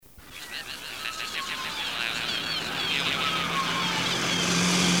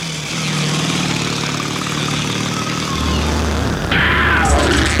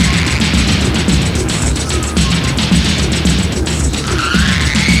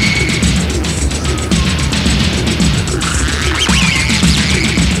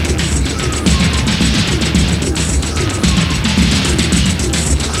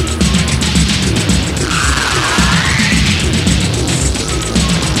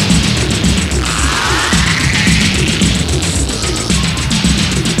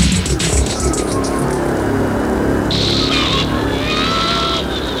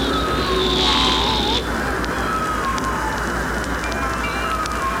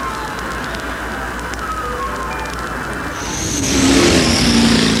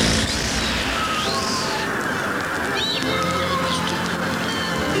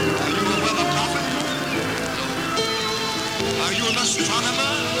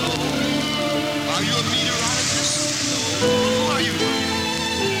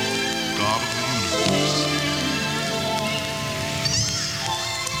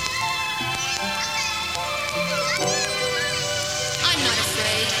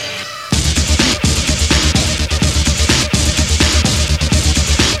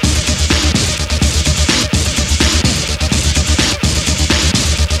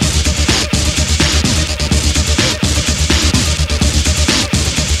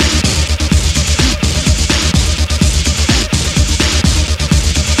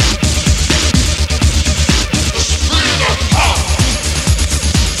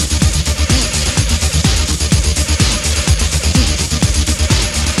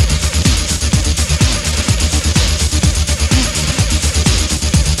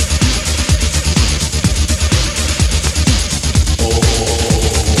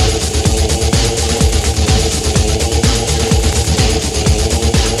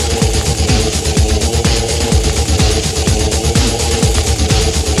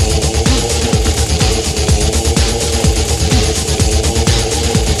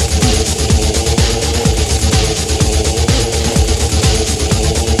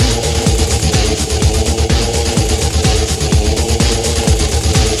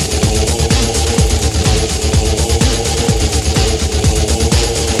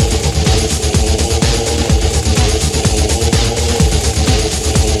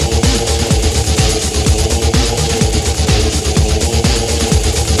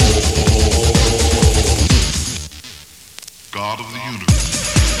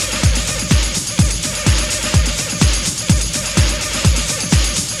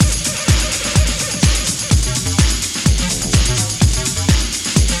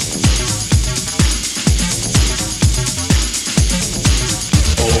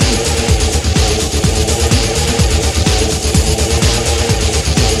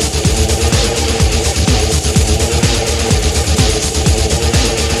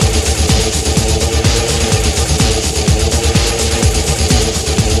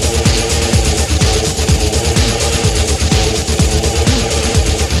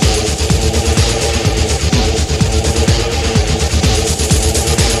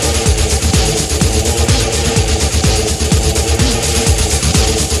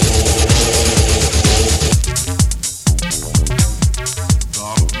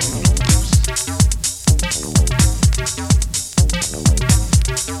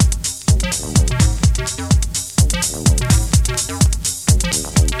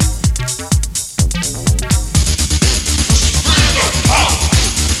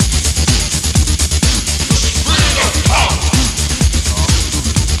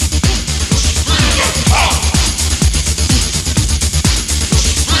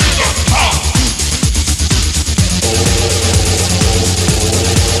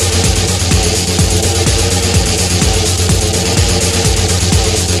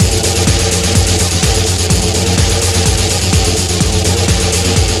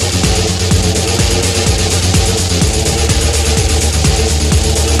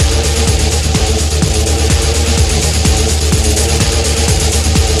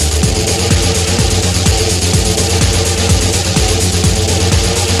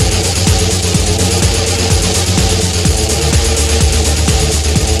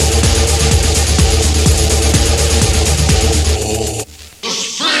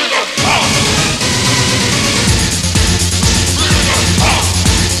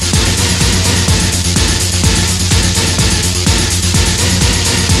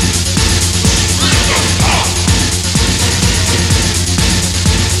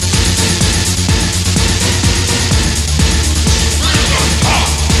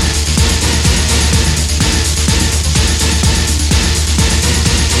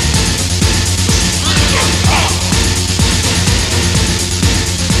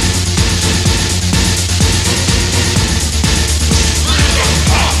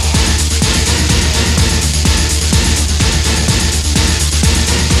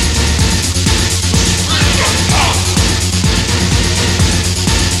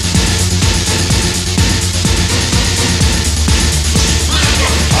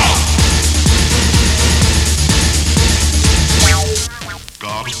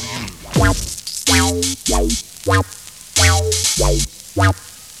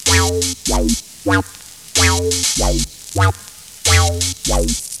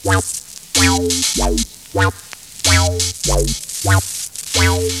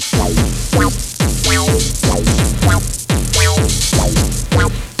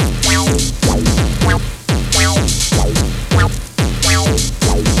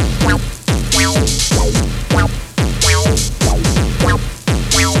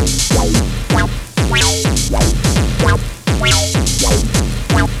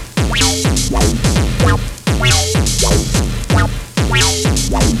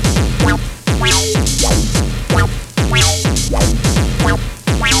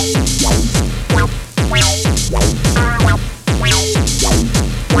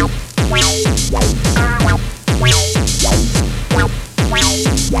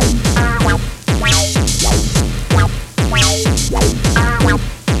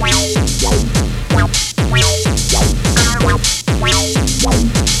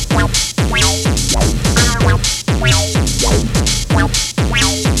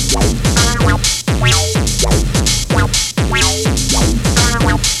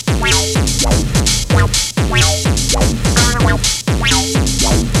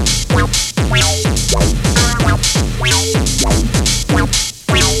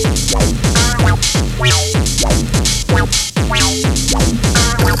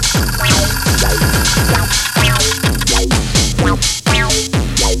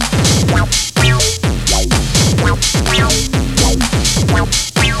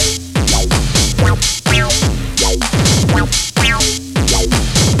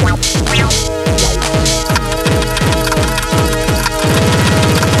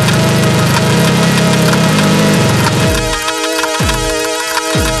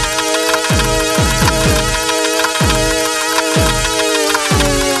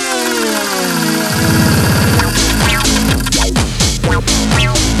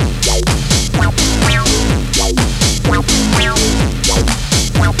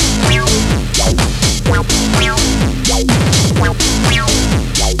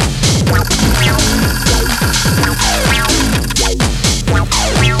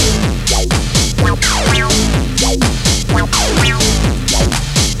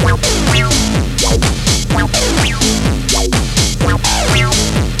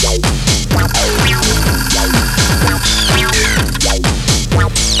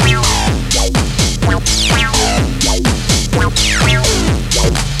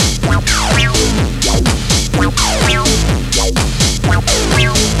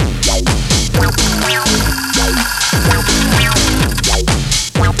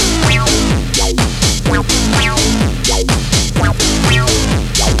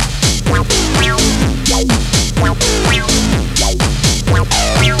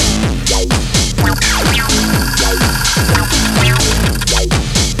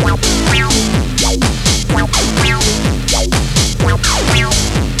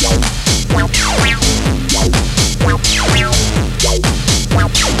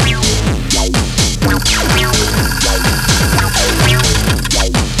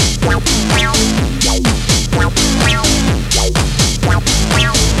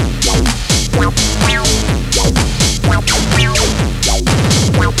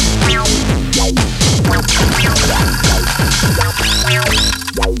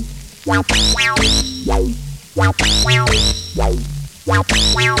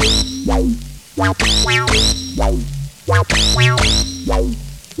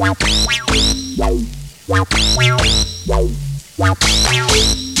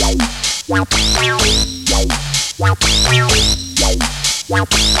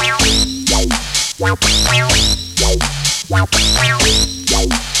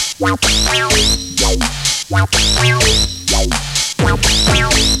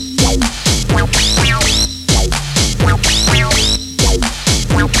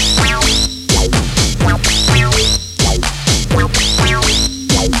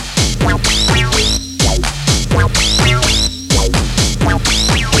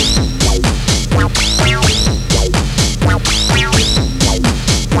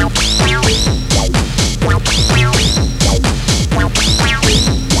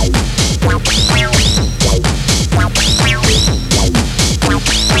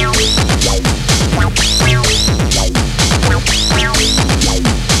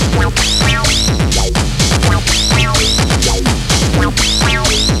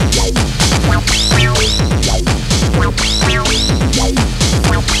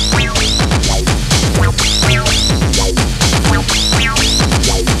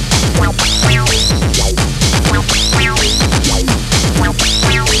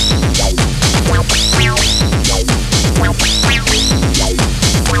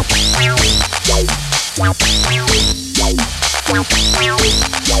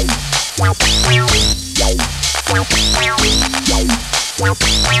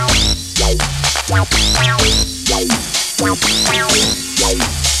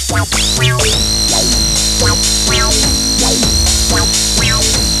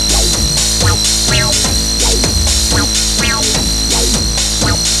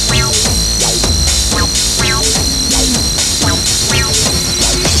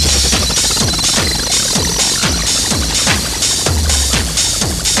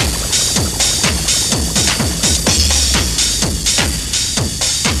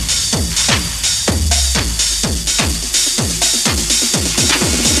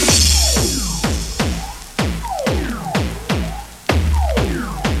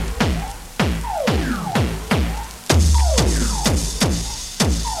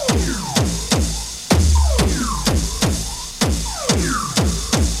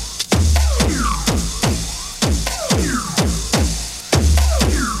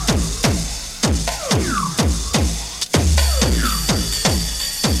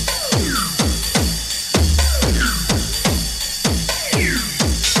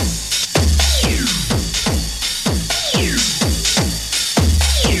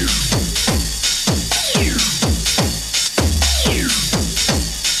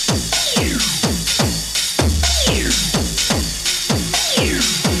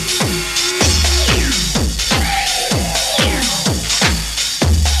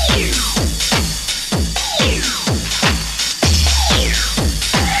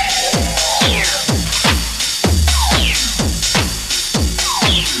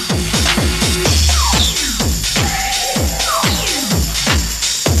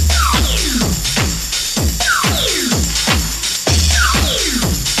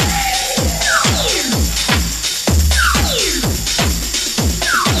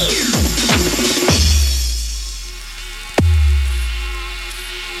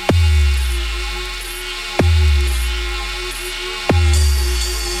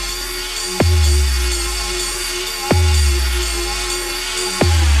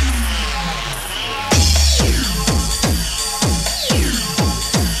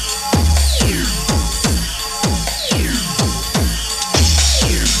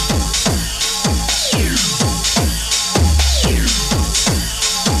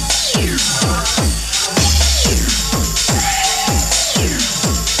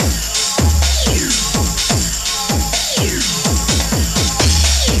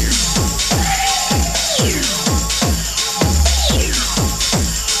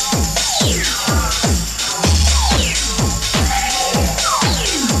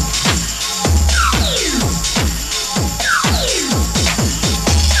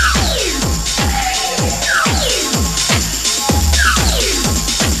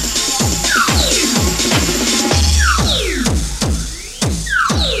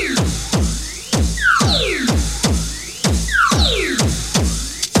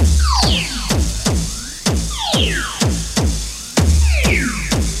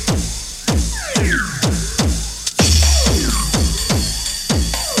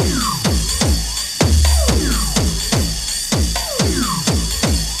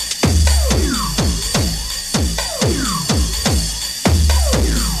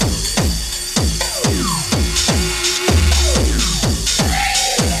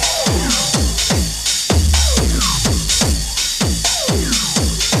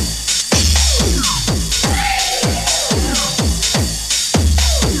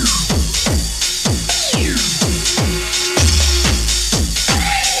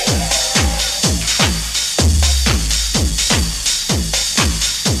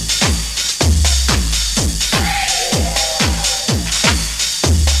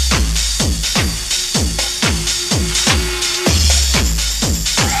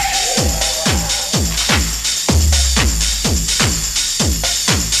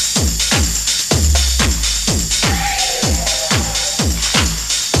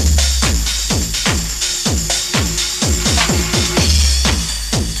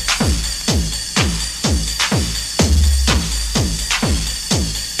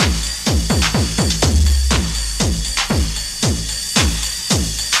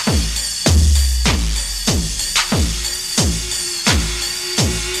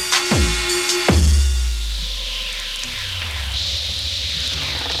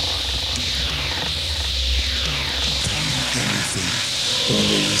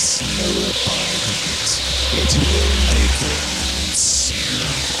terabyte. It will make them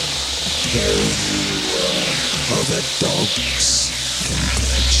smell the lure of a dog's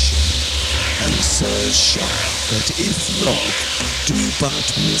complexion, and so sharp that if Log do but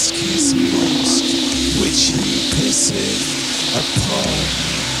whisk his mask, which he pisseth upon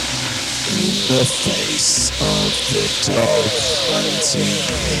in the face of the dog hunting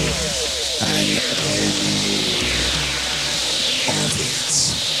him, and any of it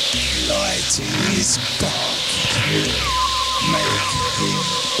lighting his bark will make him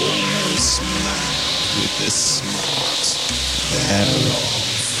almost mad with the smart thereof.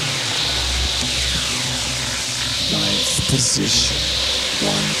 Ninth position,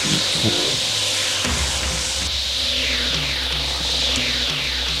 1 equal.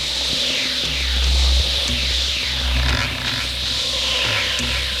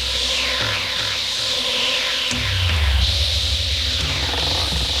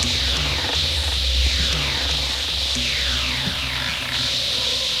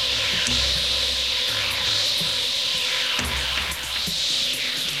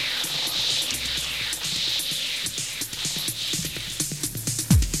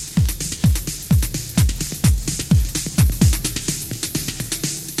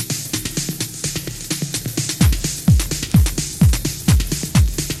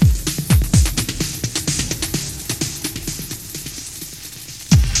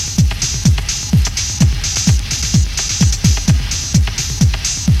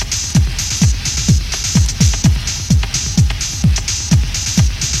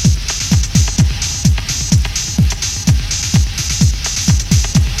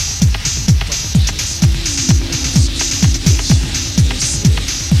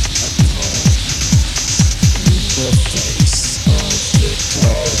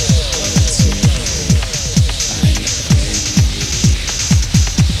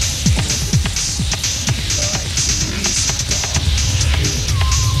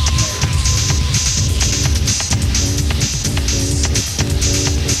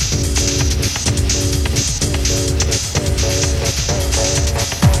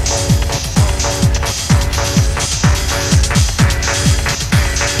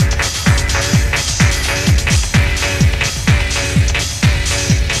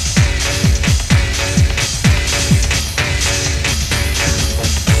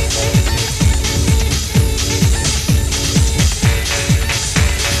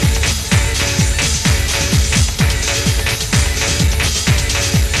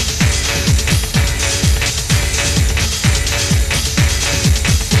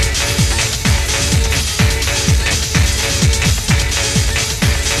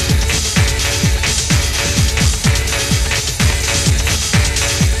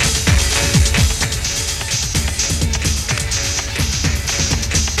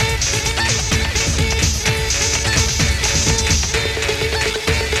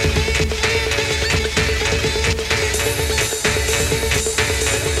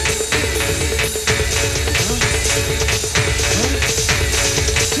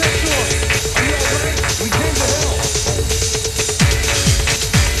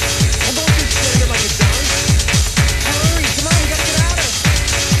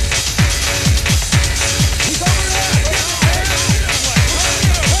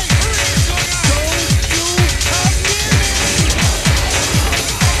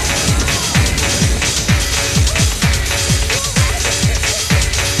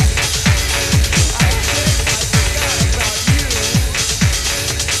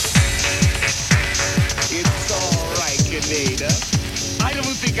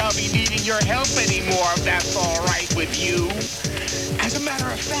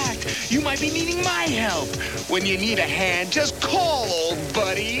 When you need a hand, just call, old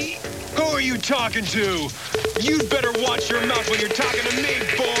buddy. Who are you talking to? You'd better watch your mouth when you're talking to me,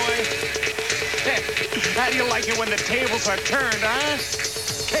 boy. How do you like it when the tables are turned, huh?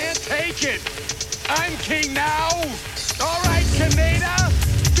 Can't take it. I'm king now. All right, Canada,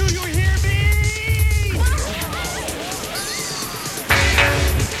 do you hear me?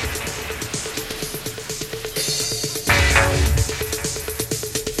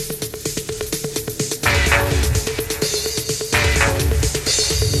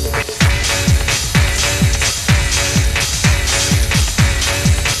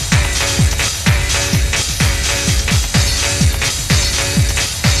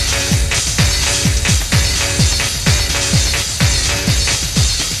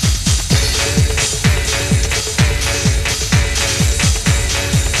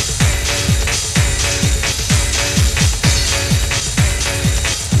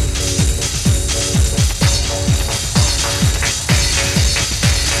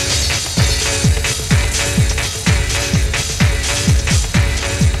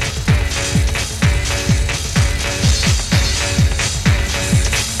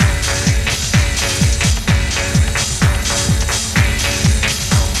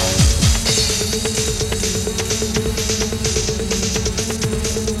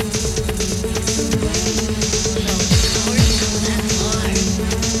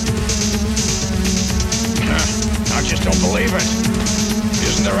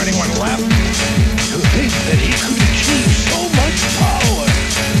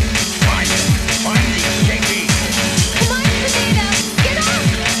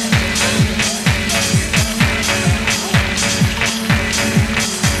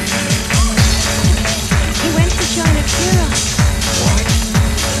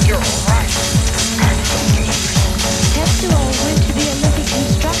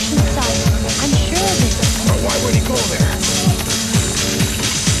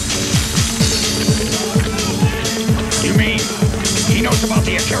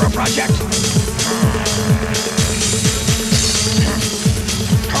 Project?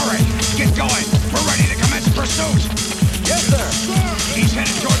 Hurry, get going. We're ready to commence pursuit. Yes, sir. He's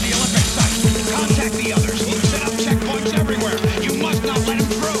headed toward the Olympic site. Contact the others. He's set up checkpoints everywhere. You must not let him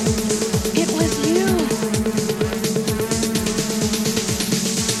through. It was you.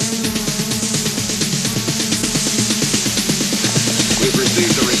 We've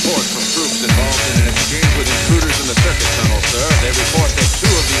received a report from troops involved in an exchange with intruders in the circuit tunnel, sir. They report that 2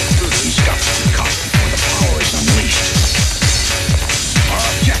 of the intruders... He's got to be caught before the power is unleashed. Our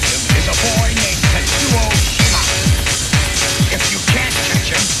objective is a boy named Tetsuo Shima. If you can't catch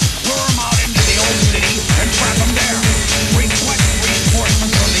him, lure him out into the old city and trap him there. Request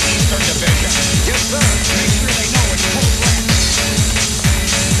reinforcements from the Eastern Division. Yes, sir. Make sure they know it's code red.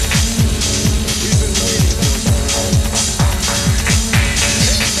 We've been waiting for you.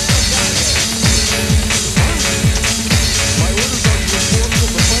 My orders are to inform you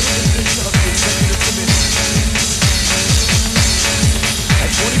of the final decision of the Executive Committee. At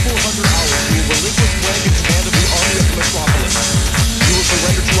 2400 hours, we will relinquish rank and command of the Army of the Metropolis. You will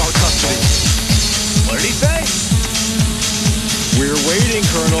surrender to our custody. What did he say? We're waiting,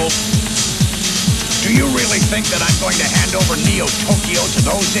 Colonel. Do you really think that I'm going to hand over Neo Tokyo to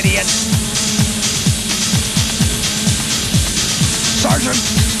those idiots? Sergeant?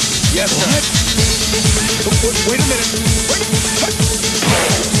 Yes, sir. Wait a minute. Wait.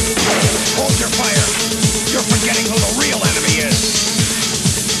 Hold your fire. You're forgetting who the real enemy is.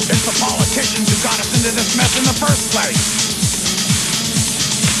 It's the politicians who got us into this mess in the first place.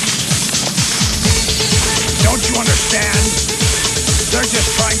 Don't you understand? They're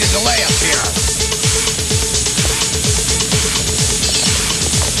just trying to delay us here.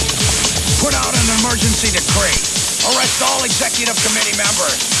 Put out an emergency decree. Arrest all executive committee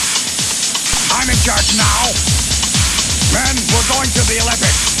members. I'm in charge now. Men, we're going to the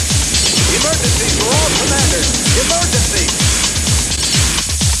Olympics. Emergency for all commanders! Emergency!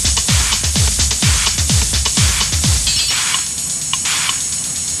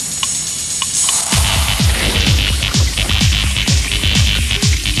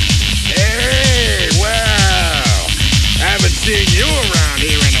 Hey, well, haven't seen you around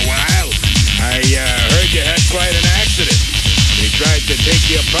here in a while. I heard you had quite an accident. They tried to take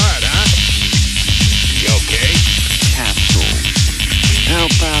you apart, huh? You okay? Capsule. How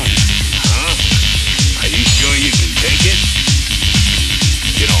about it? Huh? Are you sure you can take it?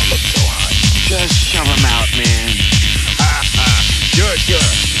 You don't look so hot. Just shove him out, man. Sure.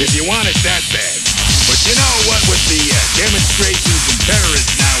 If you want it that bad. But you know what, with the demonstrations and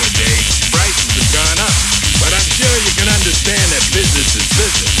terrorists nowadays, prices have gone up. But I'm sure you can understand that business is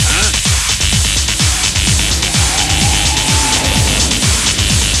business, huh?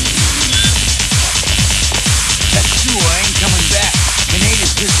 Tetsuo ain't coming back.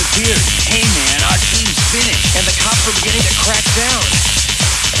 Canada's disappeared. Hey man, our team's finished. And the cops are beginning to crack down.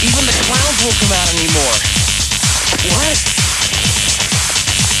 Even the clowns won't come out anymore. What?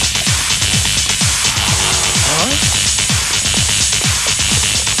 Huh?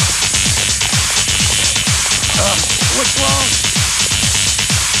 What's wrong?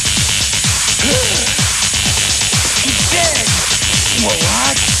 He's dead.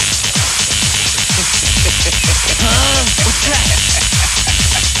 What? Huh? What's that?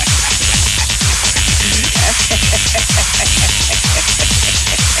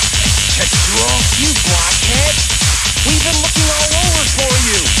 Tetsuo? You blockhead! We've been looking all over for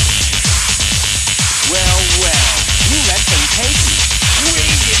you! Well, you let them take you. We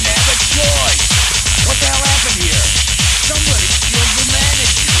didn't have a choice. What the hell happened here? Somebody killed the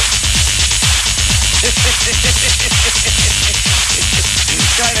manager.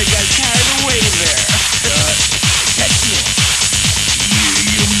 Kinda got carried away there. Tetsuo,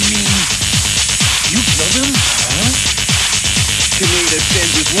 you mean you killed him? Huh? Kaneda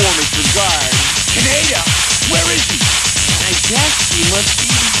sends his warmest regards. Kaneda? Where is he? I guess he must be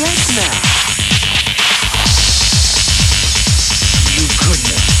dead now. You couldn't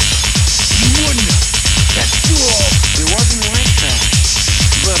have. You wouldn't have. Tetsuo. It wasn't like that.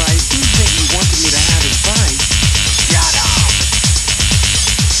 But I do think he wanted me to have his bite. Shut up.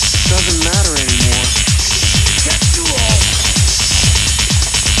 Doesn't matter anymore. Tetsuo.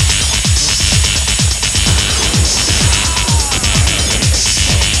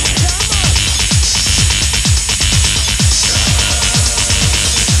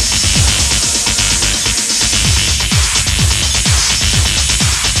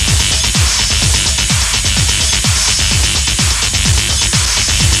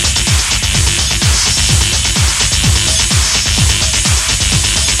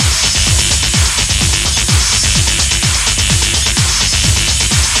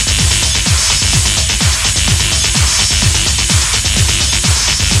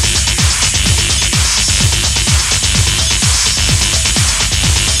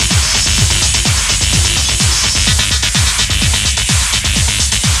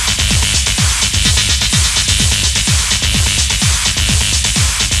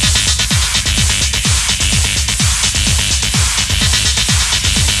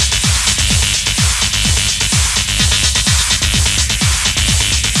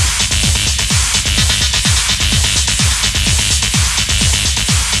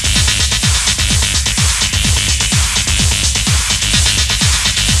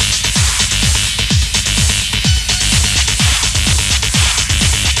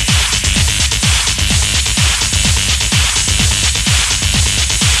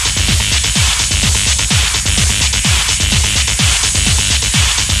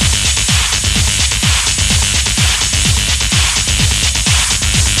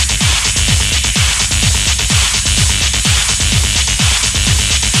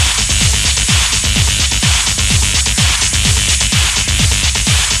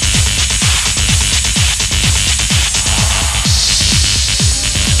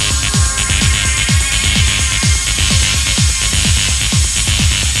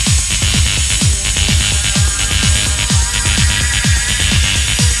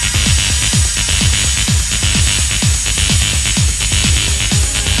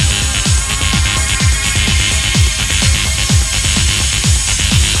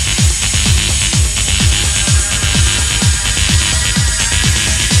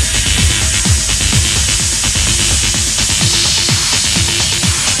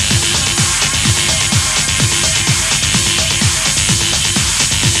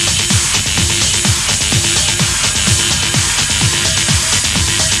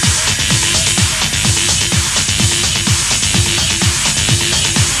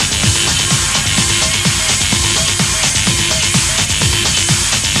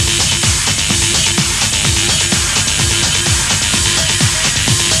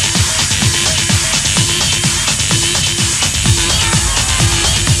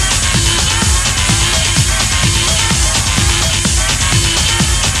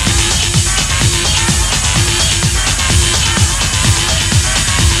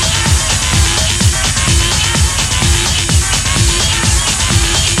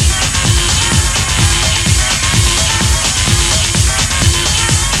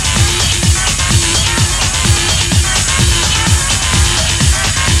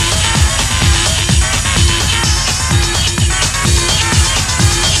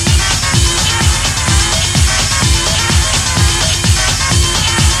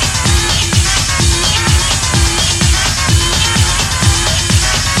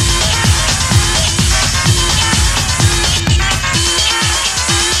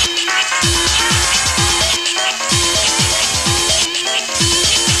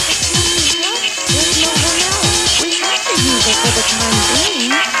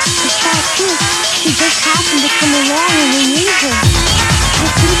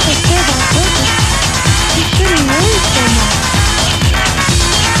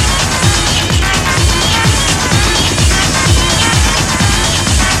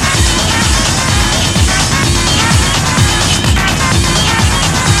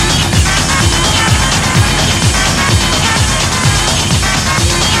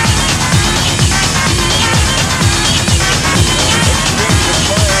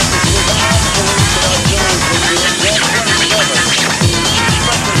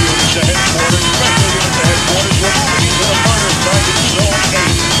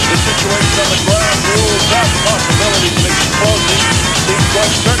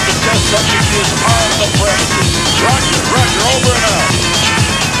 is on the premises. Roger, roger, over and out.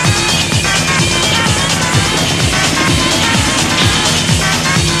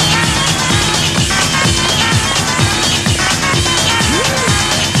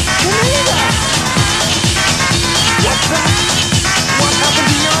 What's that? What happened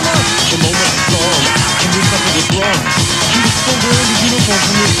to Yana? The moment I saw him, I knew something was wrong. He was still wearing the uniform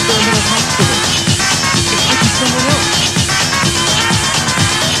from the experimental hospital. It might be someone else.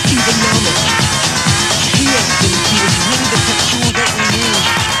 Even Yana. He asked him if he was really the Tetsuo that we knew.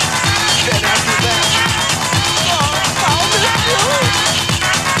 Then after that, I'll miss you.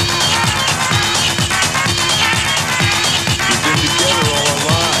 We've been together all our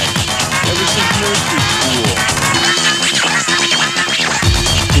lives, ever since nursery school.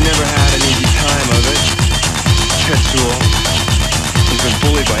 He never had an easy time of it. Tetsuo. He's been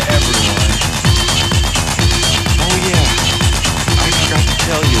bullied by everyone. Oh yeah, I forgot to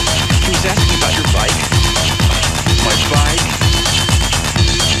tell you. He was asking about your bike. My bike?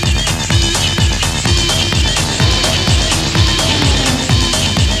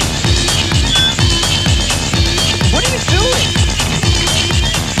 What are you doing?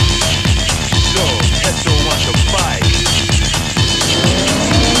 So, Tetsuo wants a bike.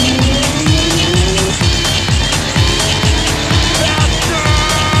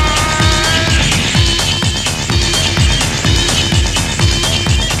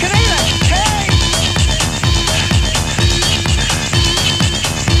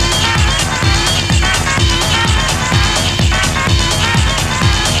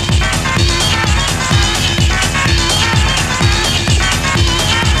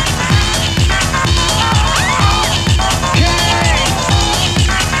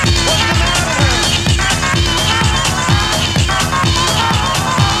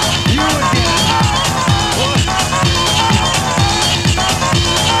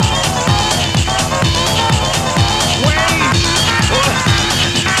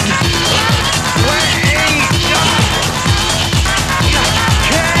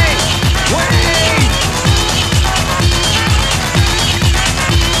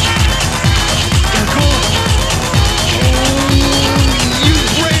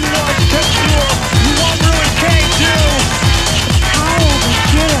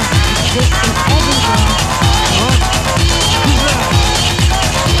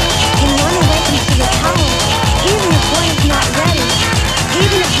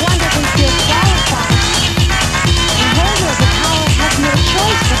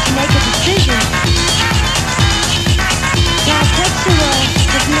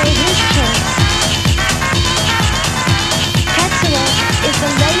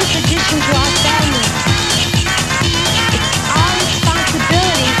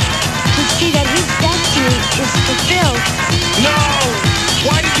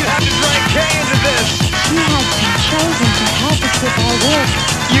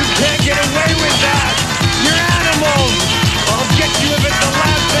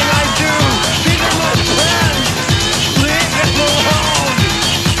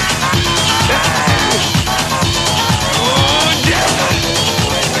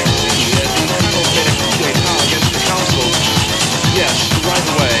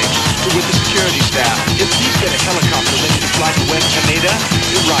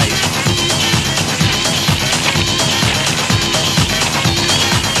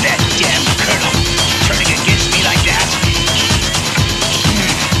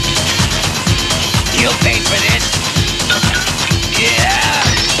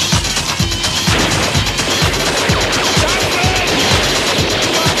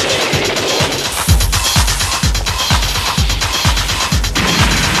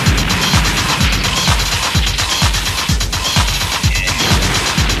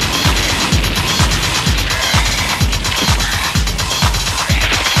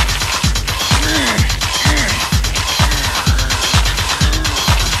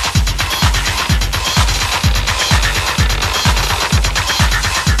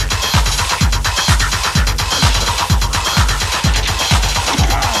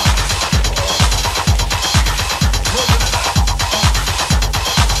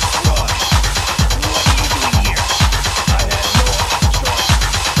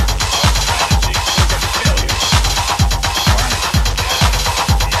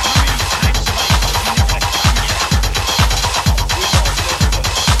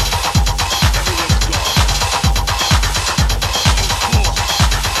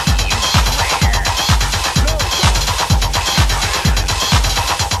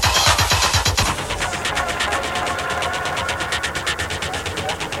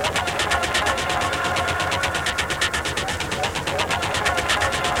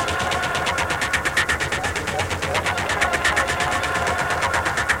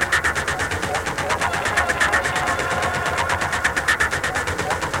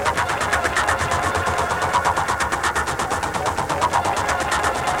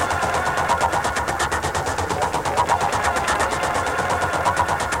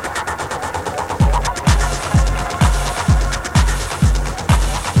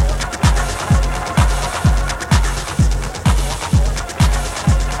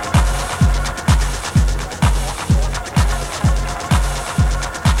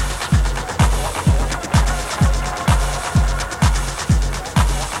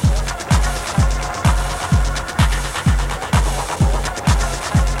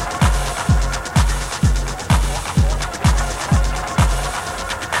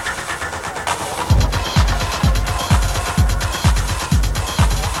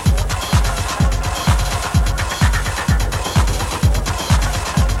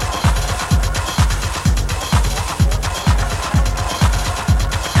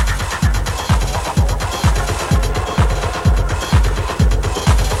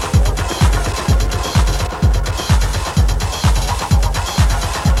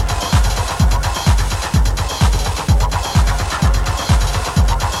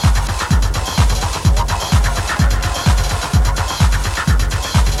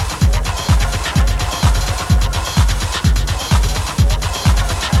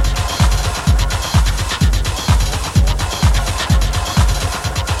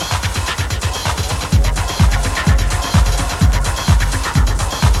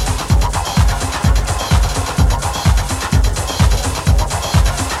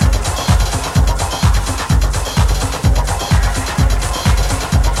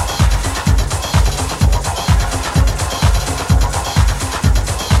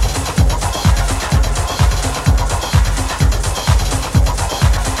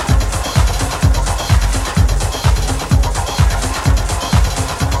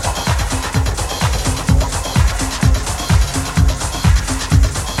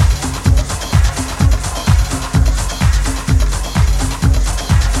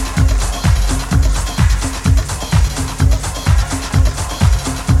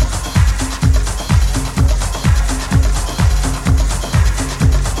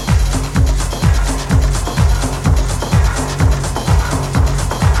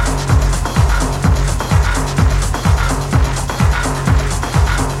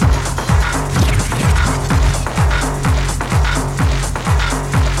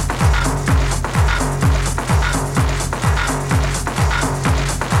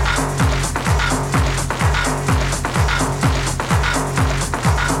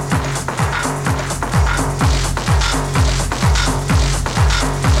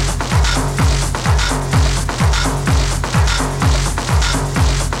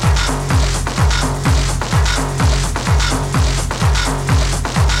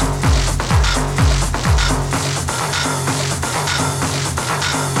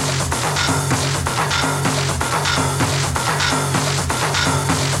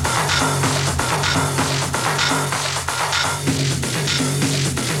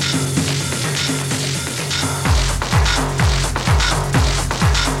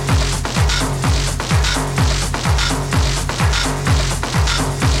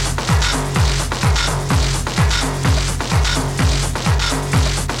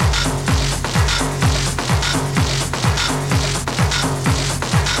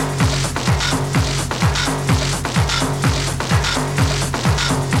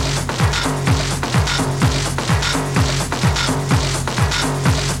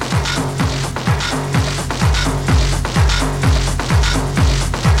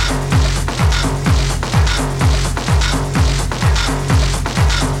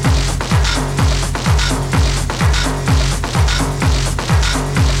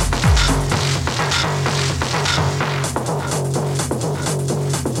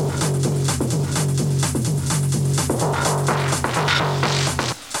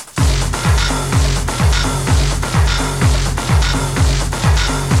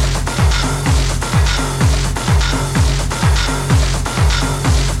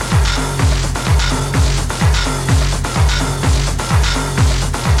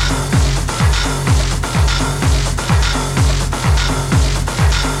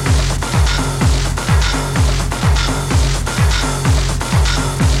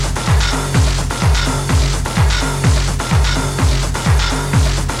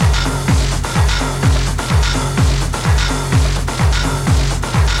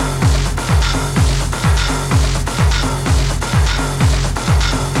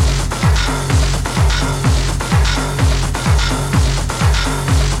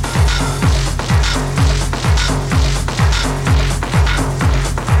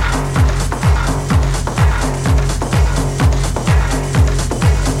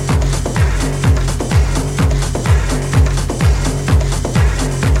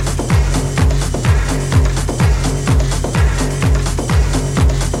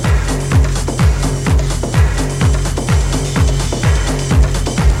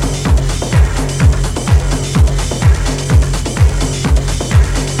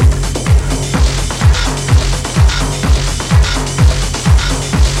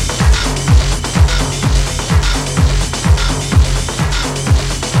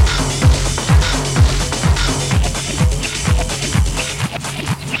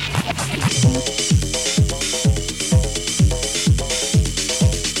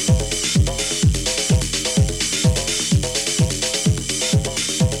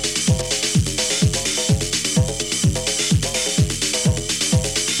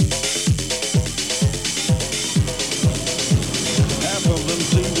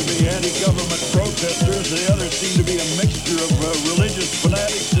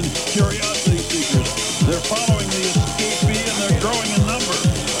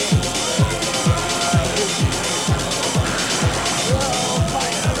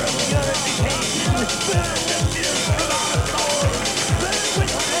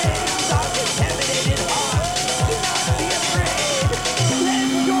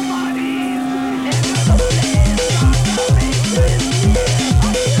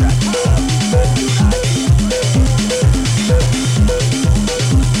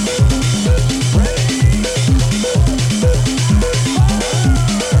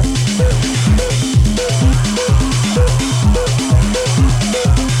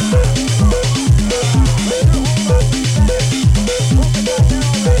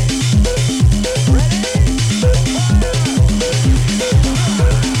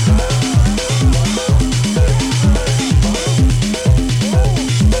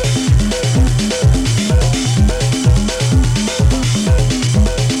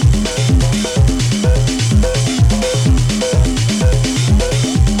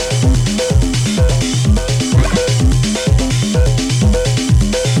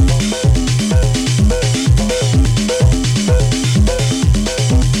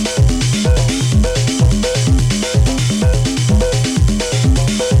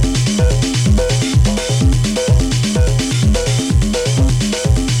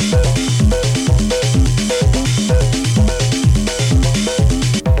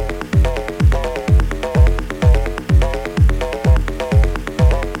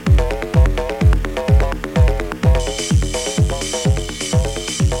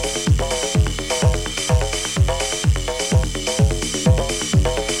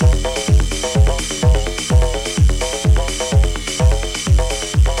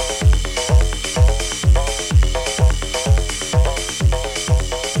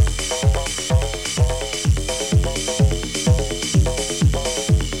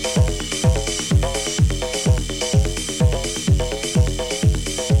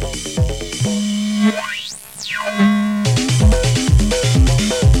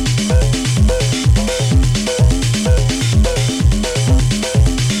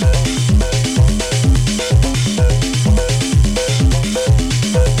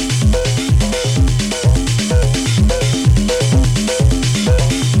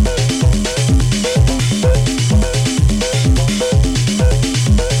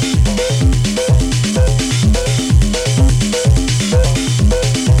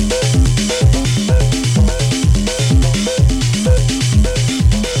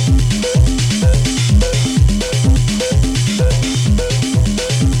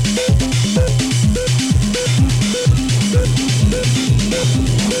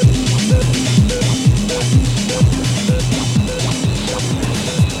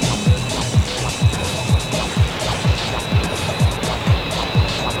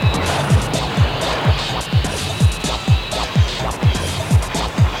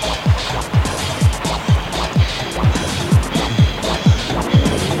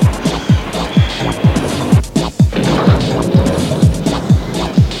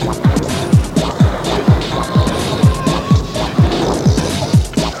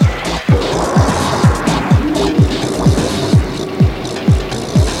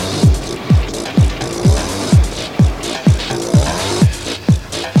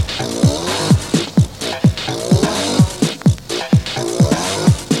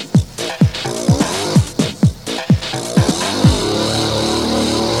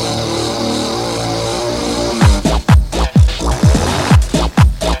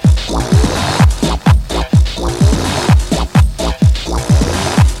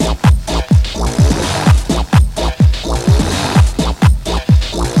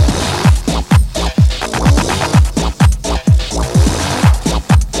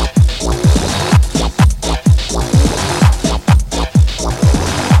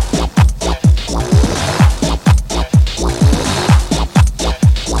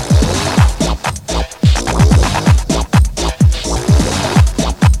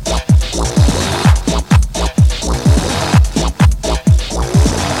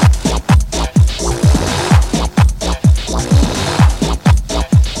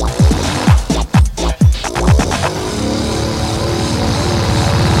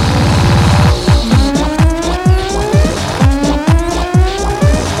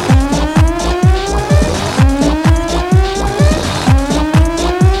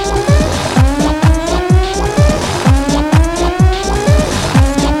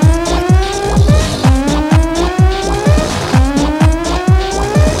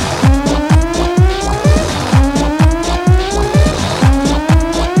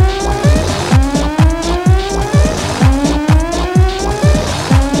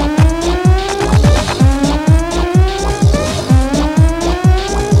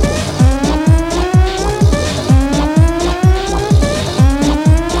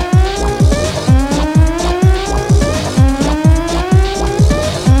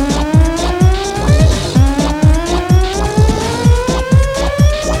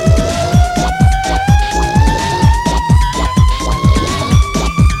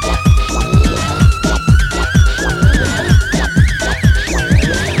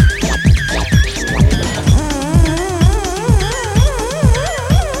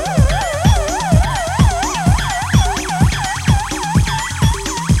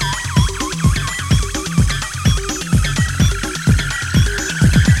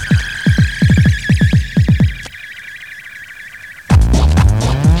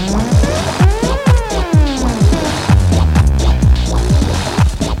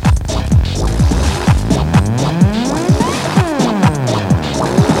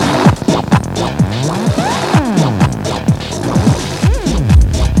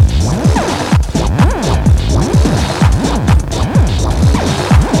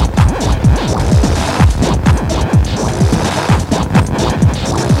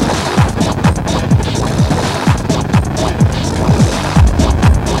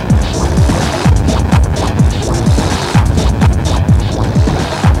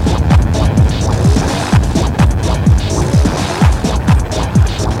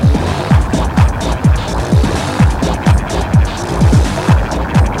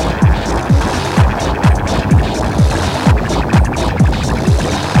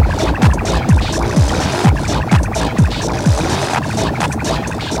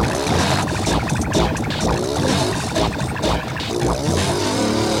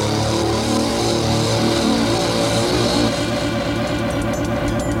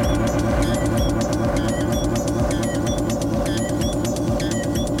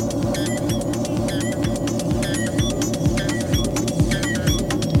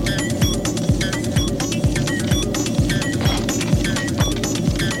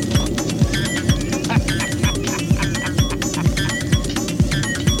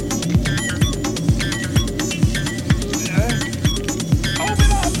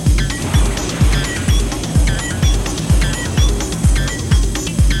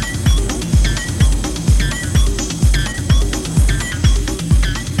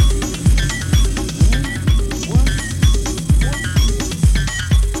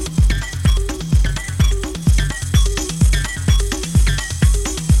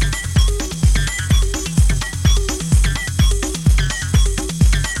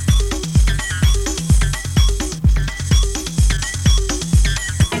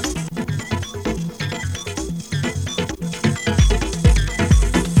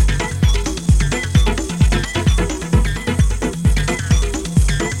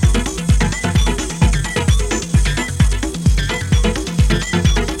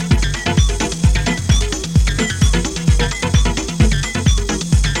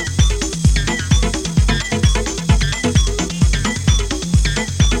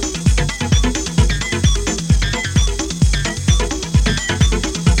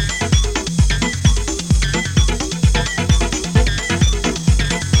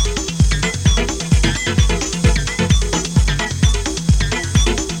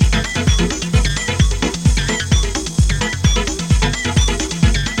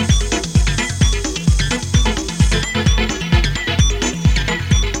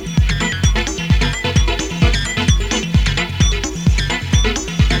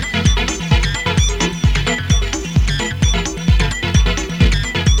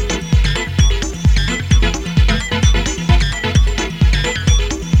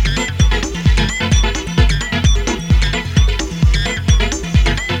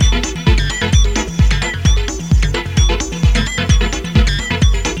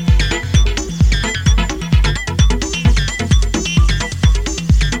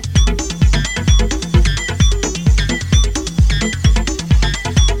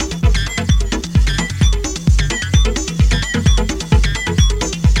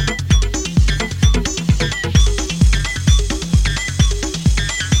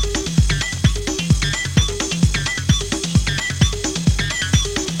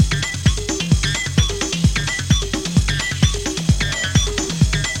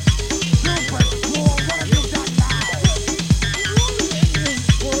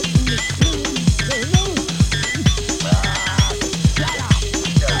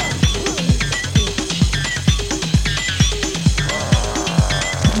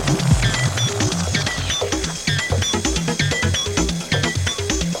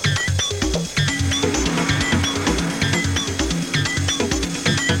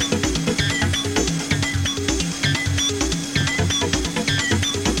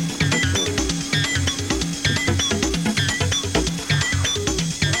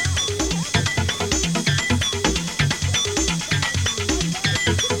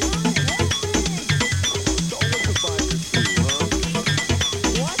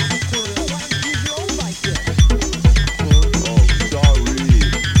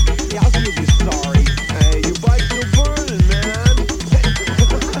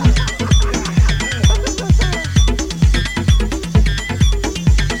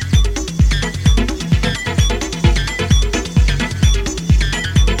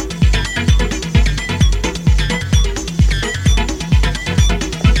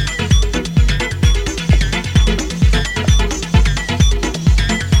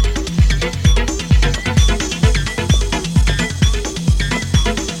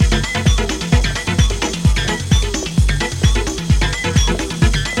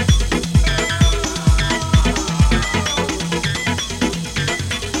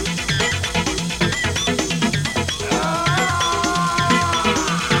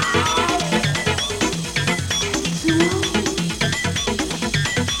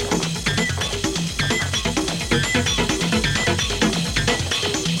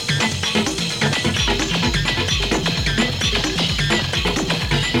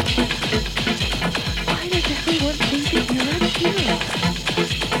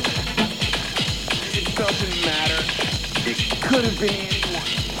 doesn't matter. It could have been anyone.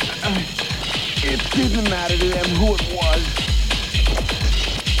 It didn't matter to them who it was.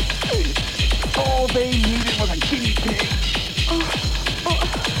 All they needed was a guinea pig.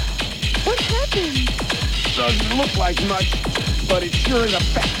 What happened? Doesn't look like much, but it sure is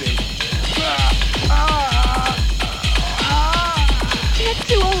effective.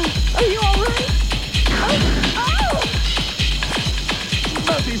 Tetsuo, are you all right?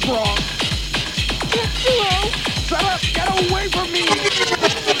 Nothing's wrong. Tetsuo! Shut up! Get away from me!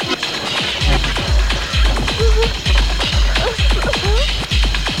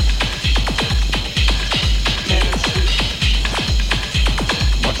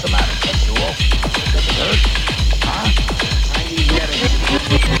 What's the matter, Tetsuo? Does it hurt? Huh? I need medicine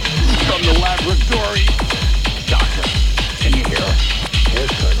from the laboratory. Doctor, can you hear?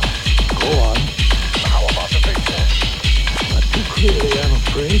 Yes, Colonel. Go on. How about the victim? Not too clearly, I'm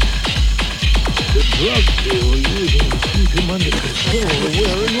afraid. The drugs they were using to keep him under control are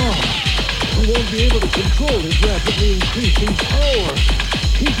wearing off. He won't be able to control his rapidly increasing power.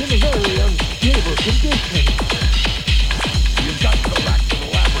 He's in a very unstable condition. You've got to go back to the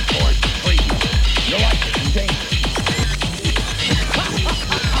laboratory for treatment. Your life is in danger.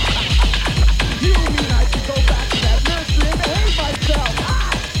 You mean I should go back to that nursery and behave myself?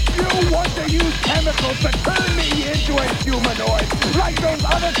 You want to use chemicals to turn me into a humanoid, like those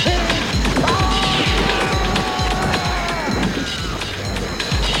other kids?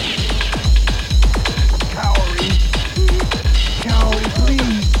 Cowrie. Cowrie,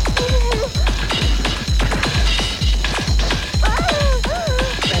 please.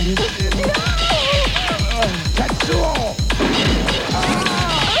 Medicine. Tetsuo!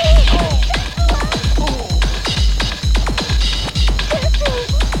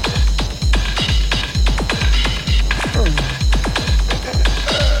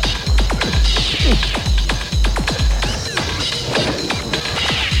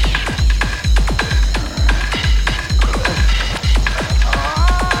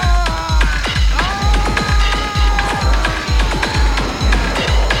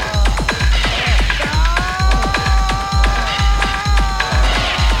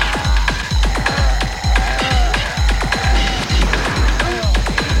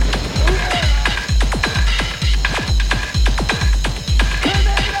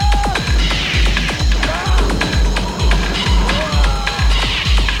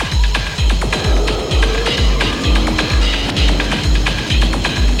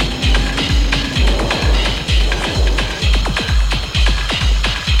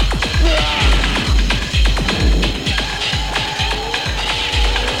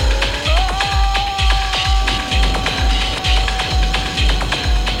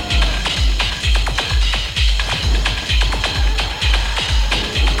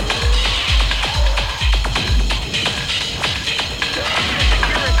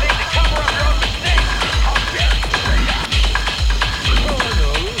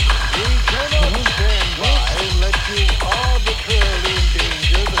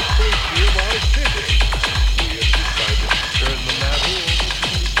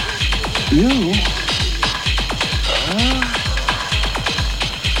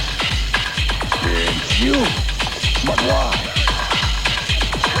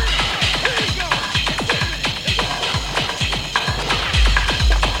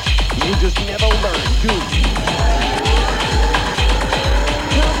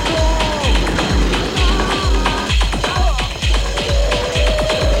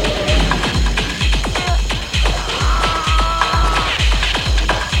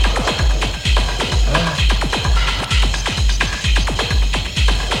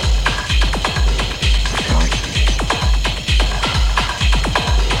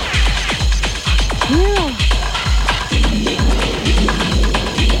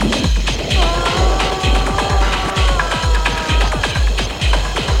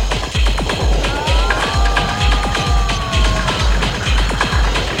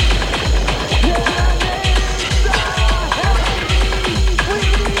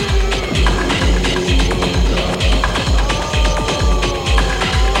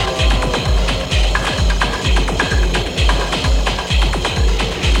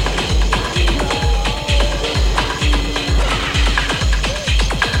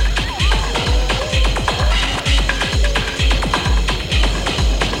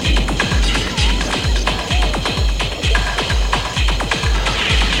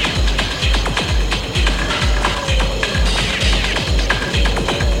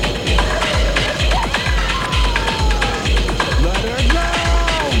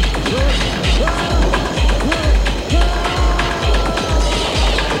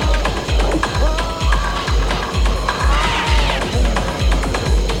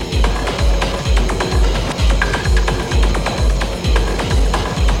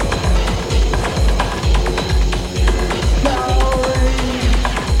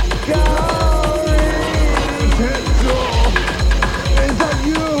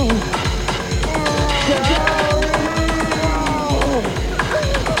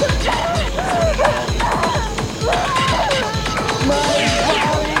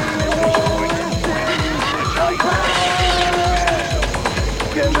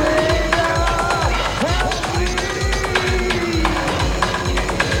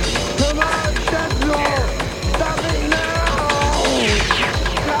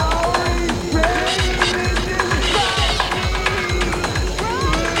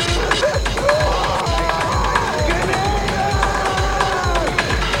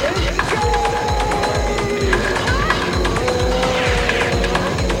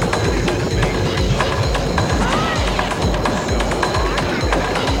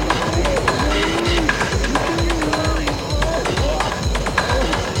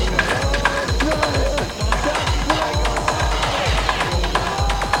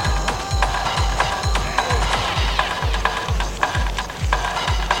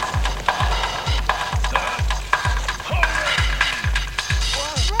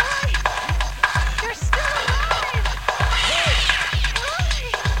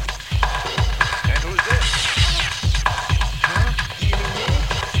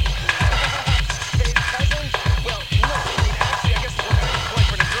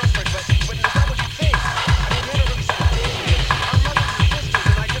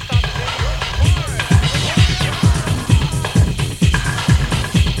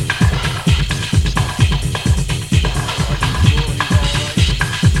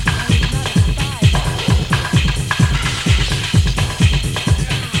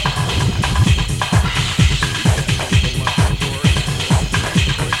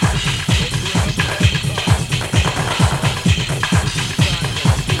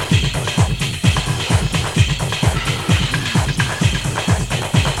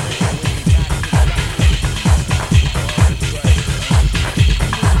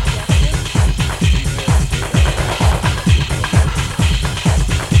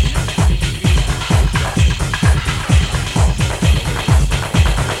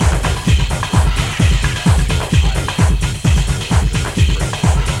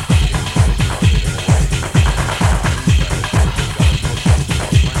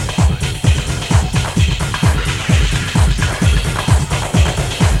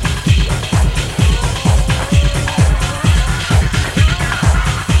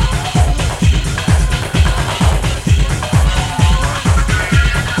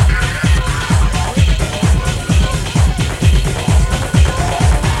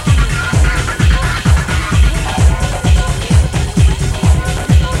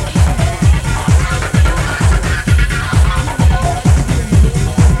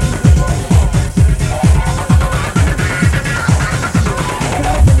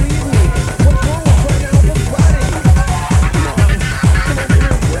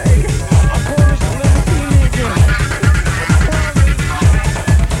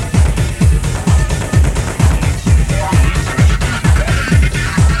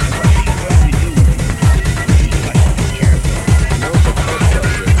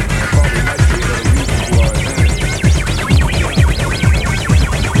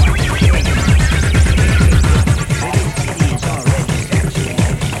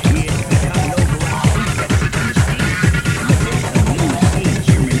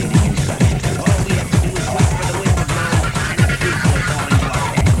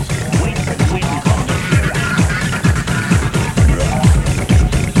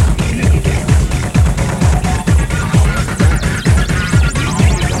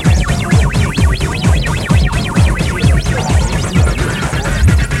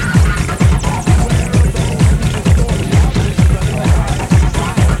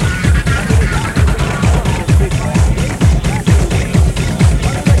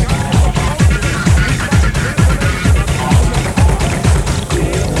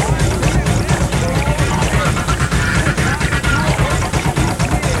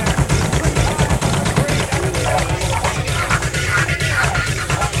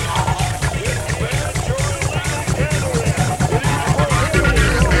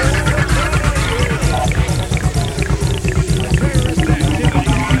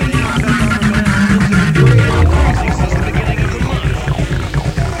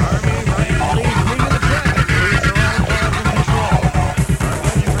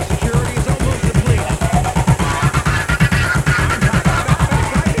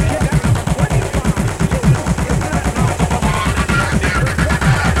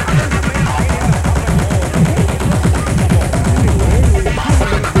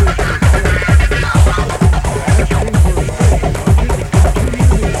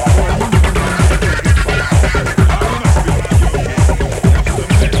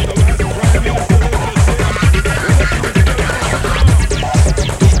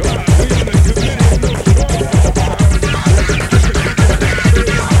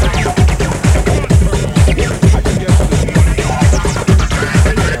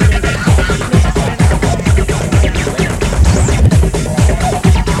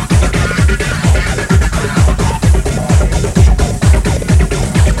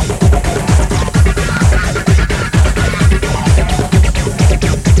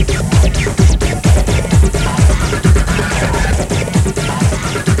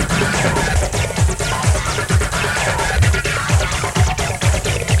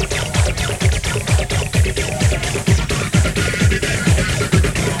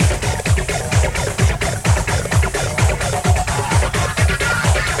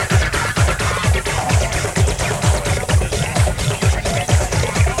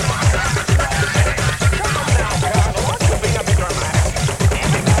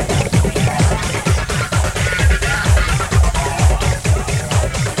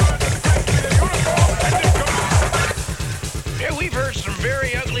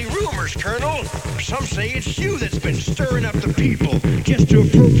 very ugly rumors, Colonel. Some say it's you that's been stirring up the people just to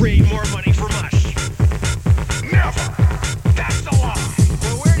appropriate more money from us. Never! That's a lie!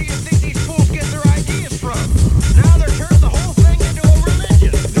 Well, where do you think these fools get their ideas from? Now they're turning the whole thing into a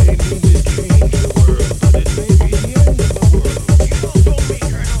religion. They mean to change the world, but it may be the end of the world. You don't fool me,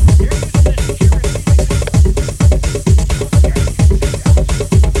 Colonel. You're using this security.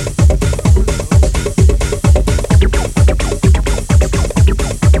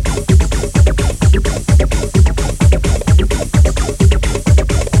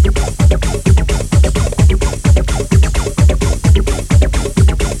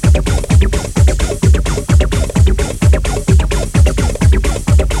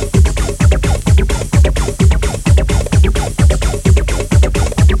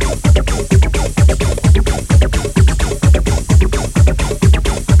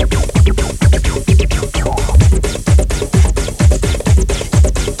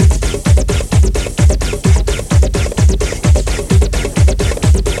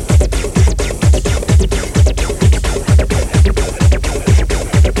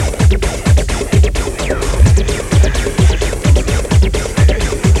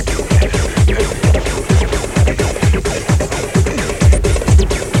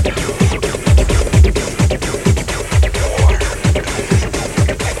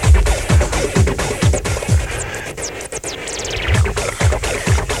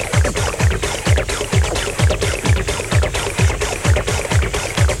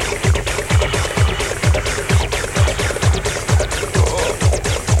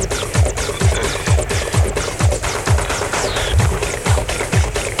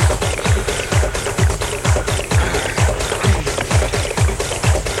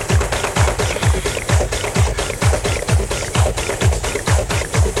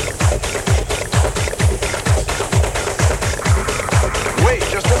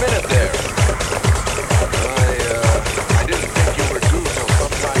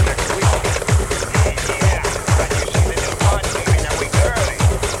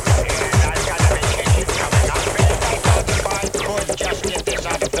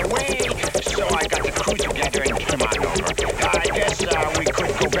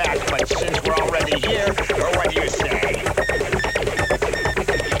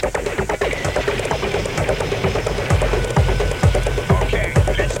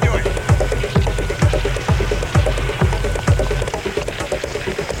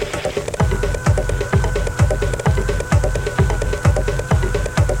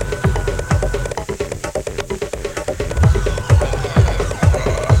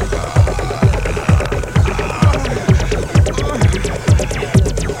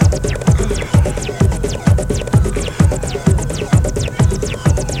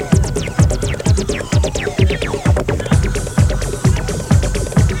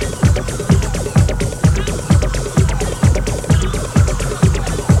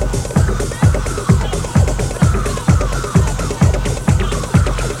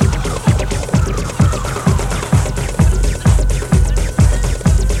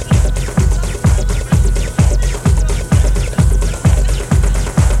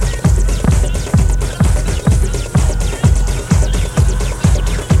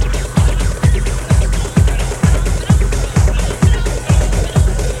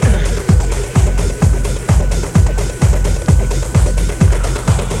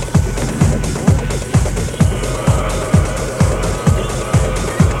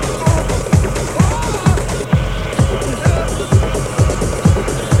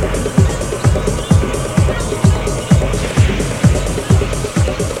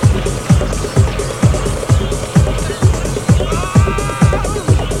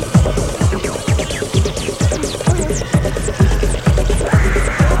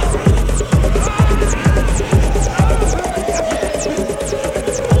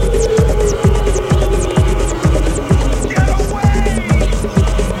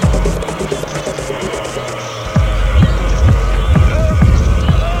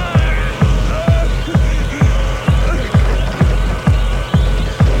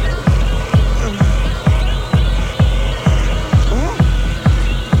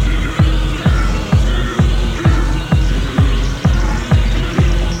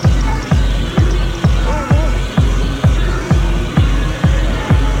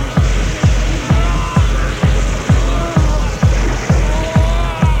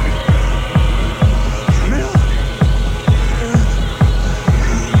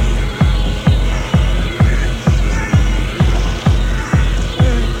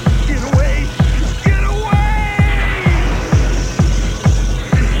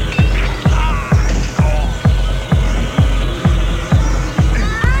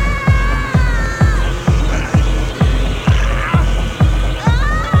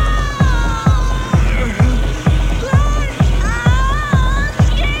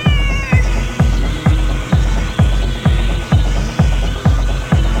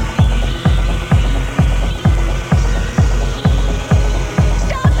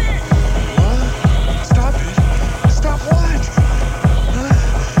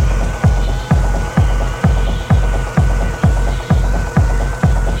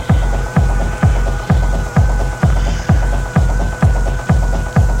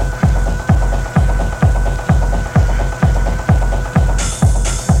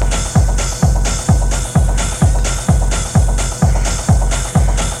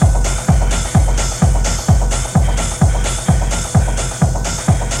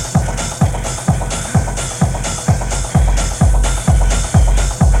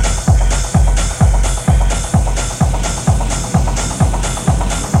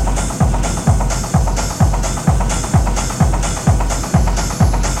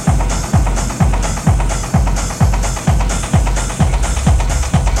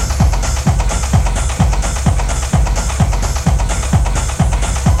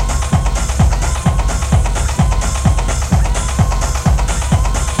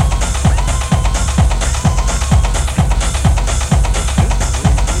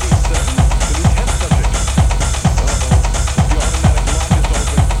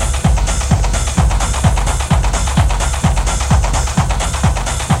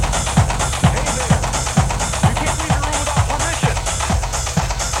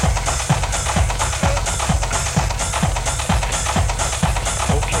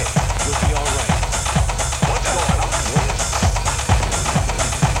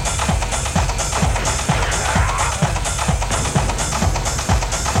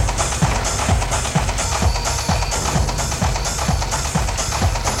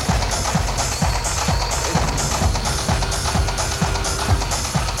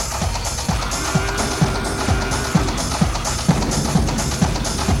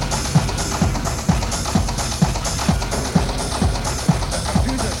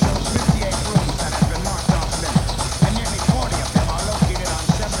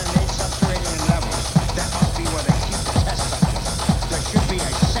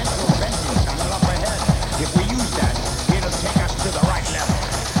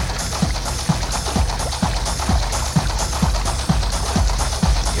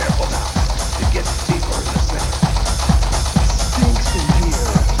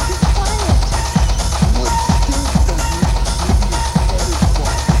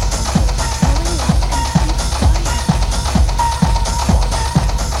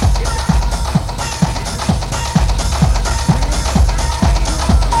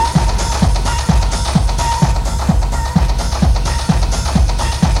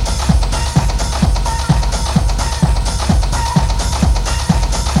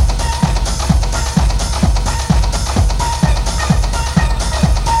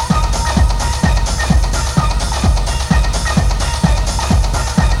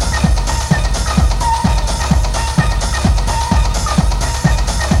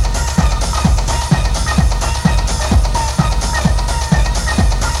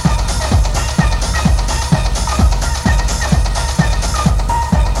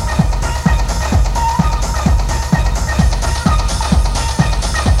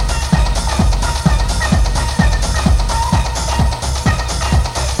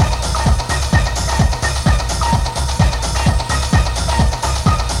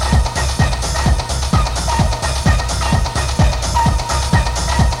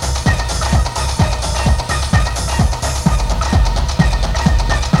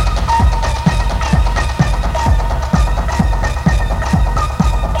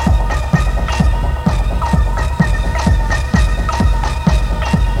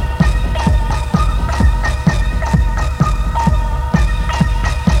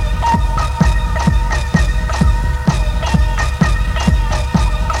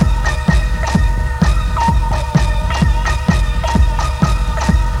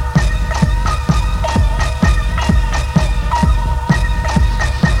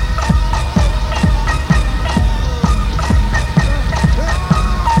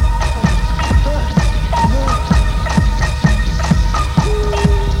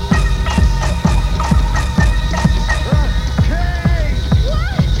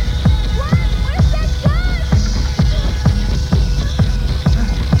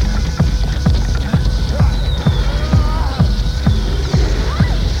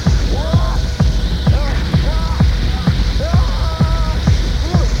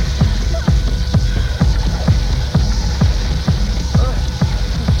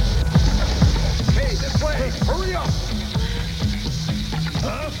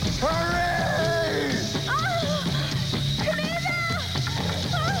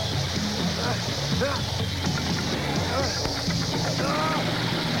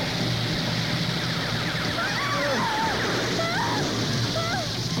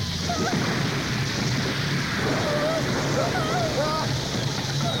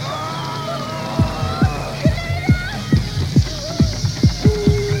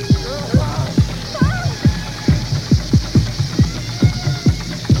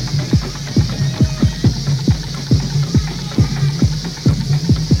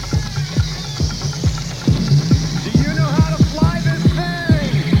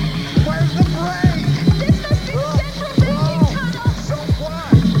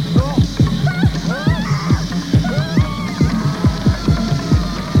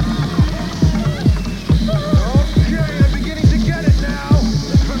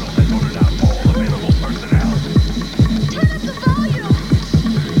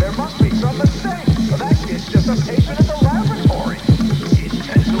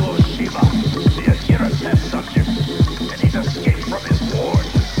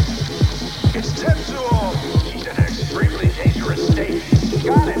 It's Tetsuo! He's in an extremely dangerous state.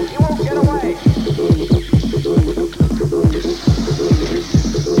 Got it! He won't get away!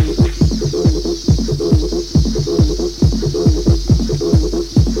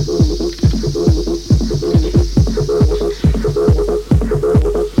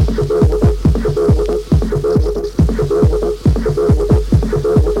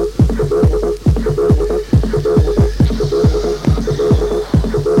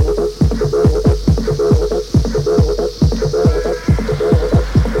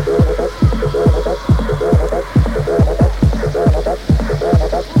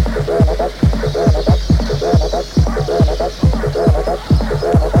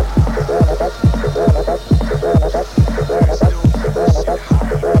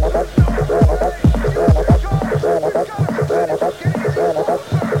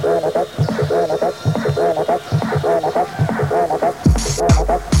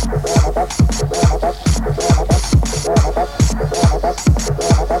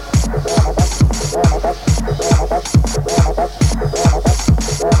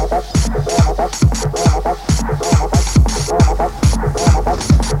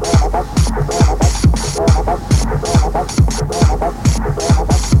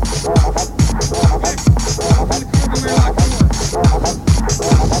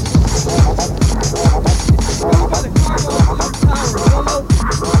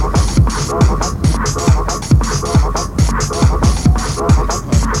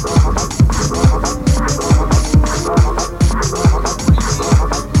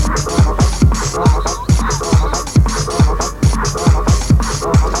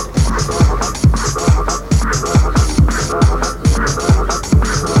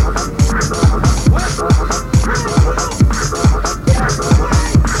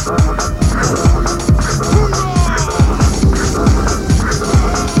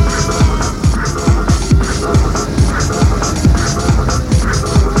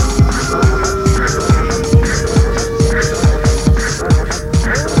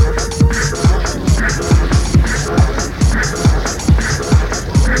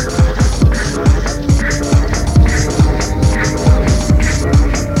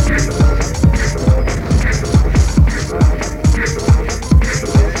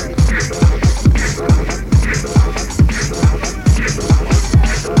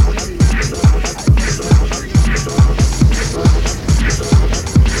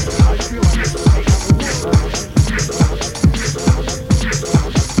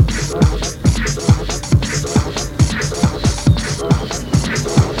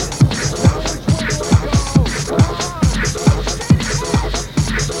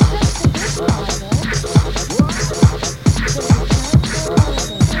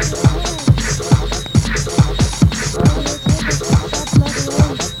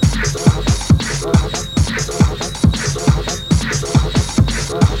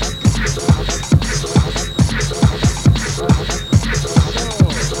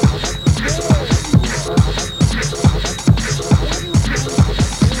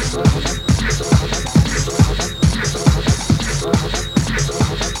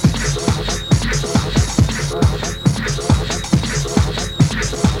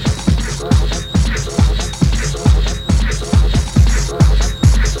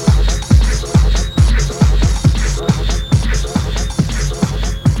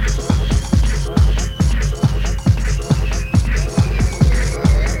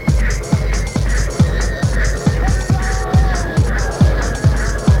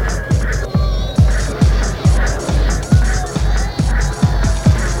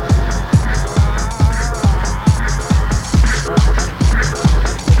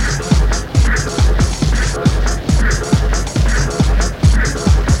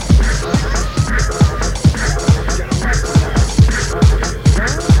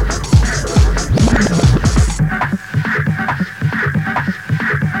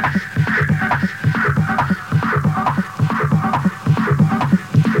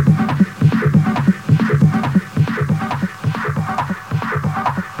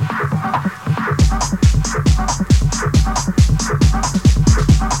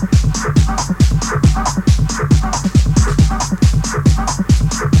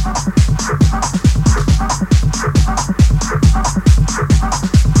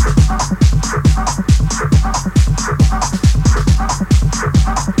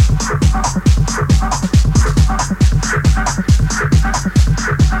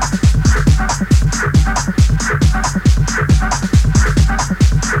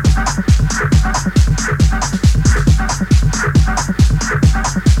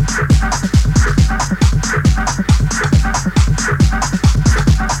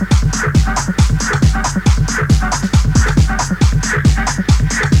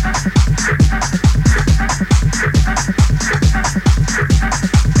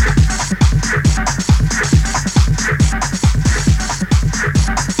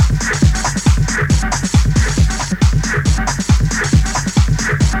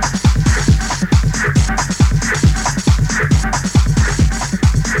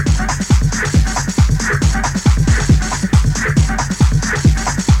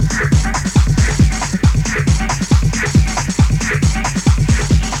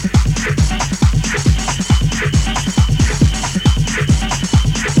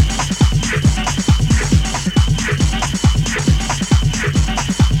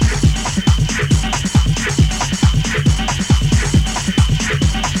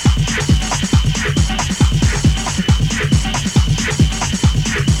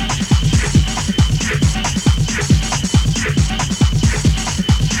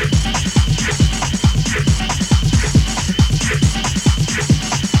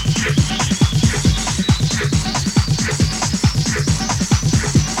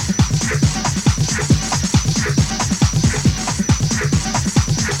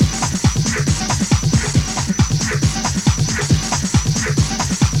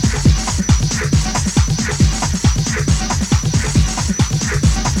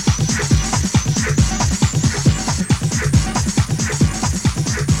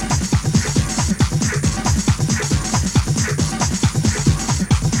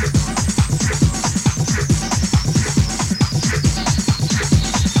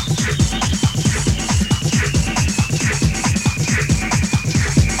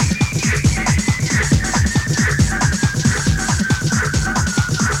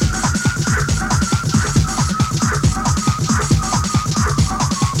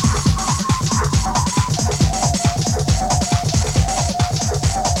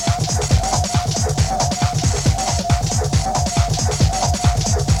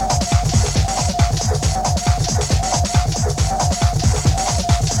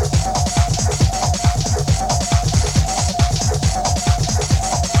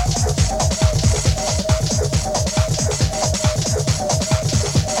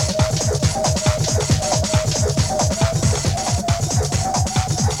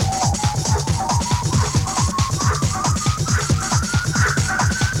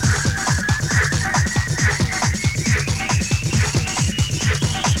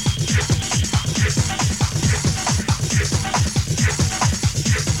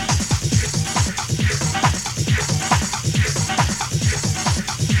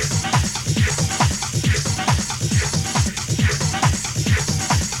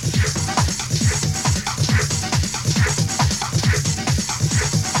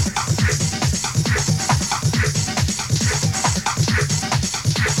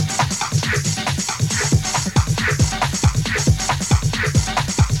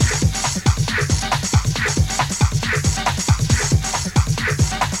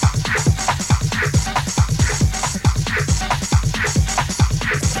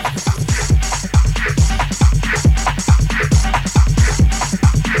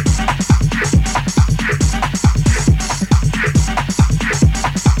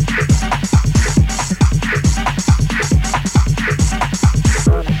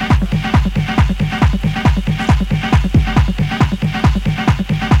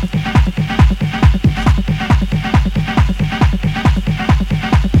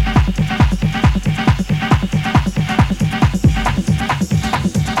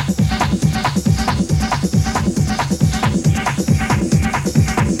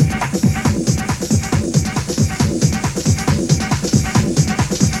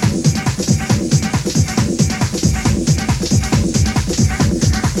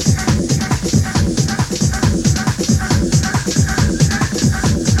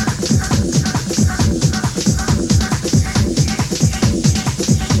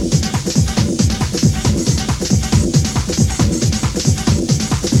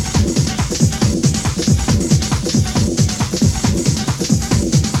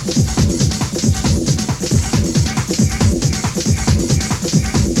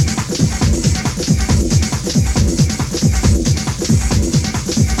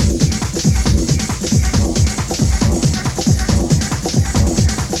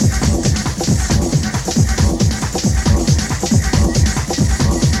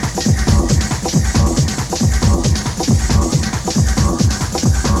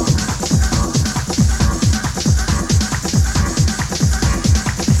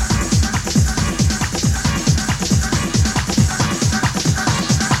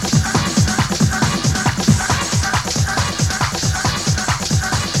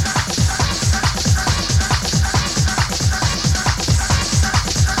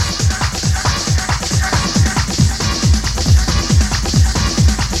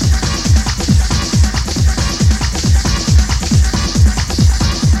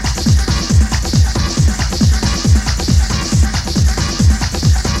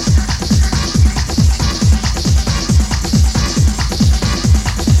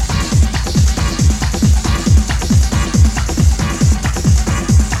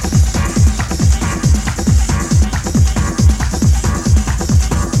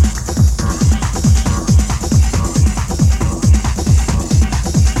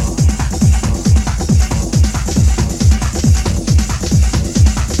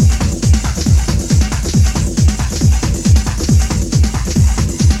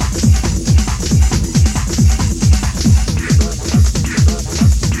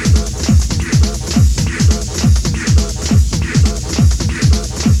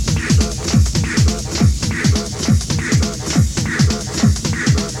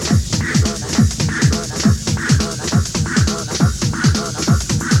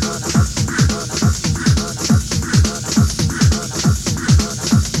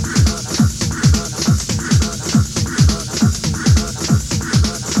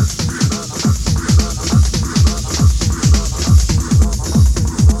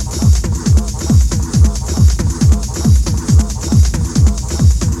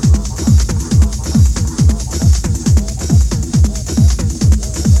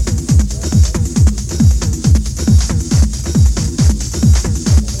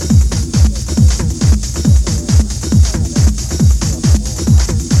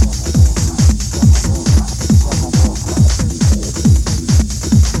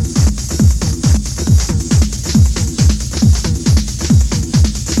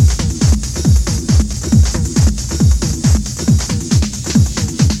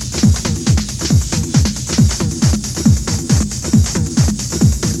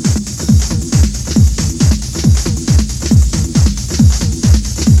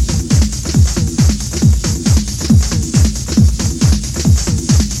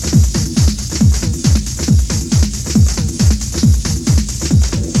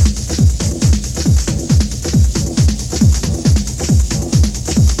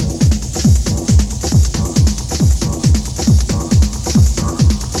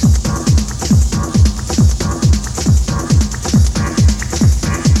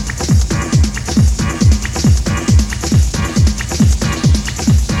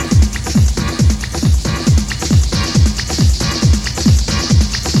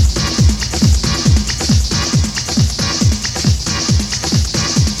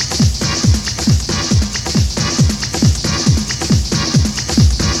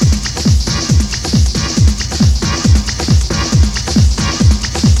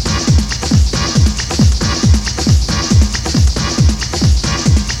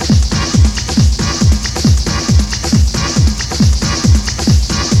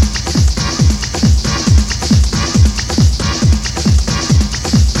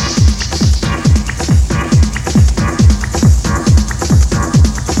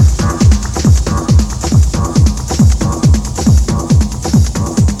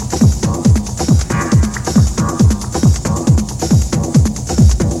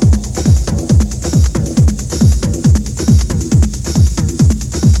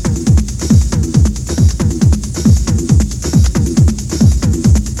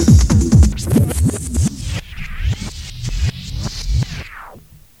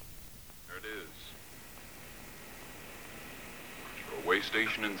 space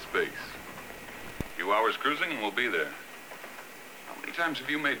station in space. A few hours cruising and we'll be there. How many times have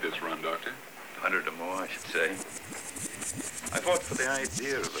you made this run, Doctor? 100 or more, I should say. I fought for the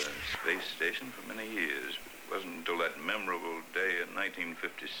idea of a space station for many years. It wasn't until that memorable day in 1957,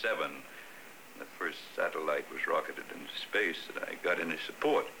 when the first satellite was rocketed into space, that I got any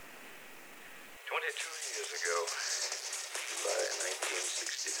support. 22 years ago, July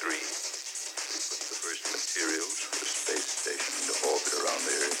 1963, we put the first materials for a space station into orbit around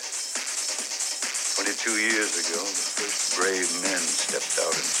the Earth. 22 years ago, the first brave men stepped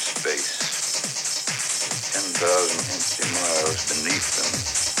out into space. 10,000 empty miles beneath them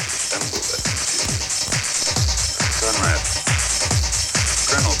to assemble that material. Conrad, the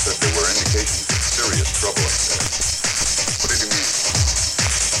Colonel said there were indications of serious trouble up there. What did he mean?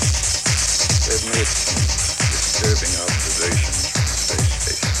 They've made some disturbing observations from the space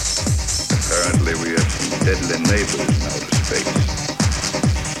station. Apparently we have some deadly neighbors in outer space.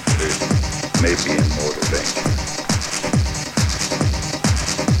 They may be in mortal danger.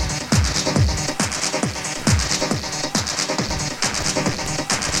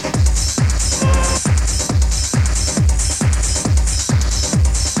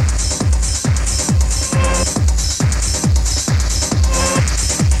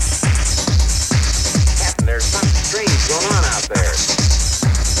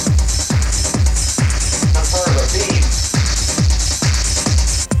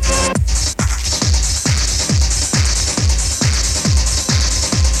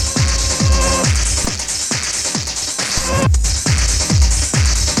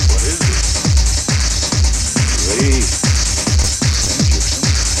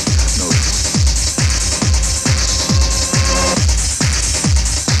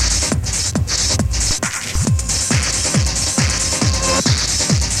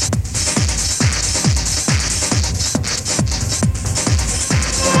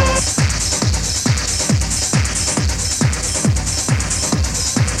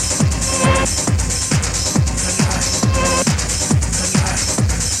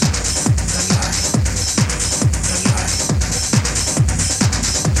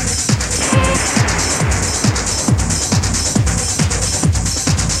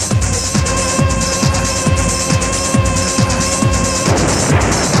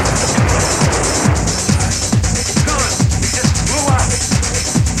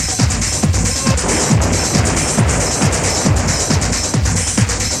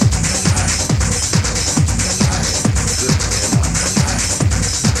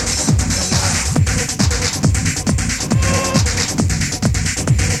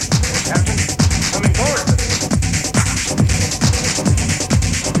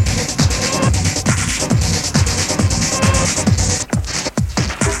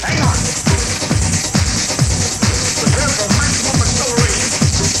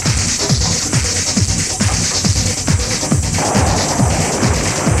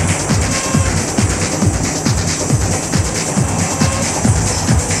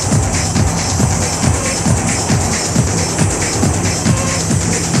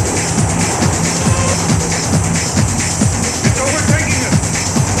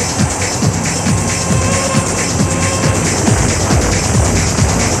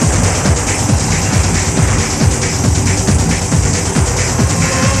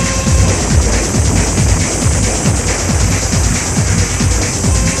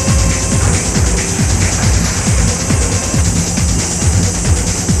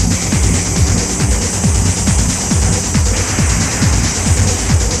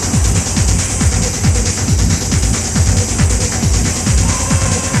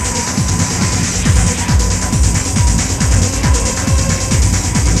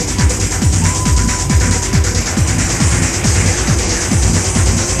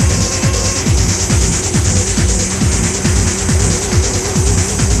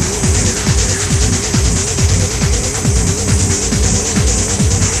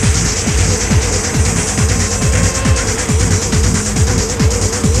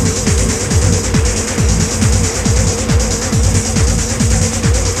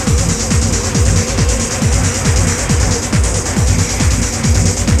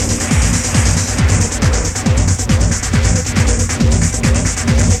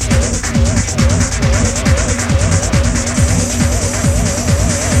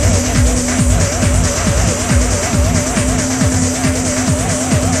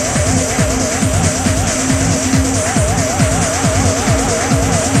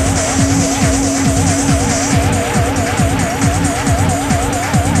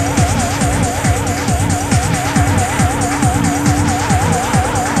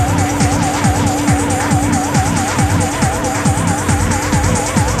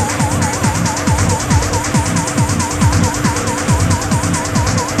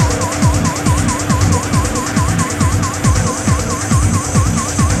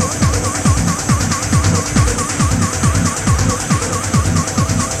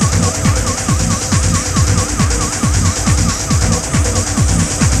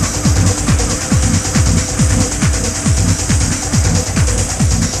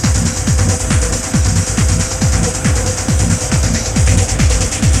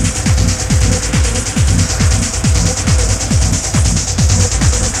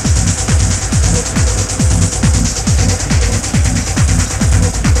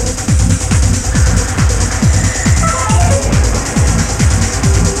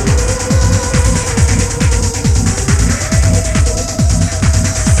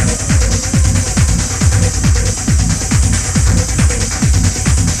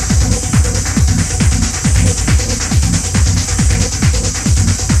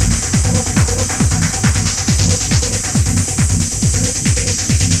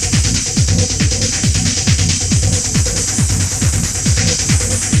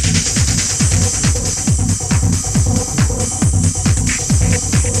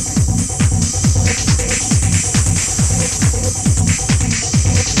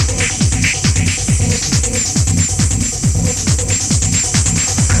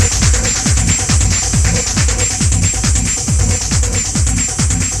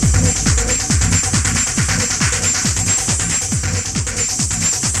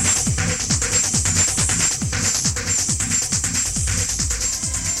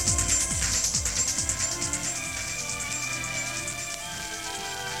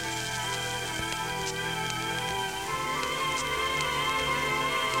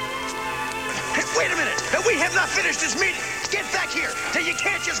 have not finished this meeting. Get back here. You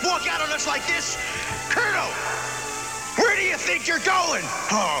can't just walk out on us like this. Colonel, where do you think you're going?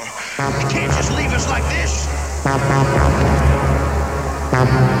 Oh, you can't just leave us like this.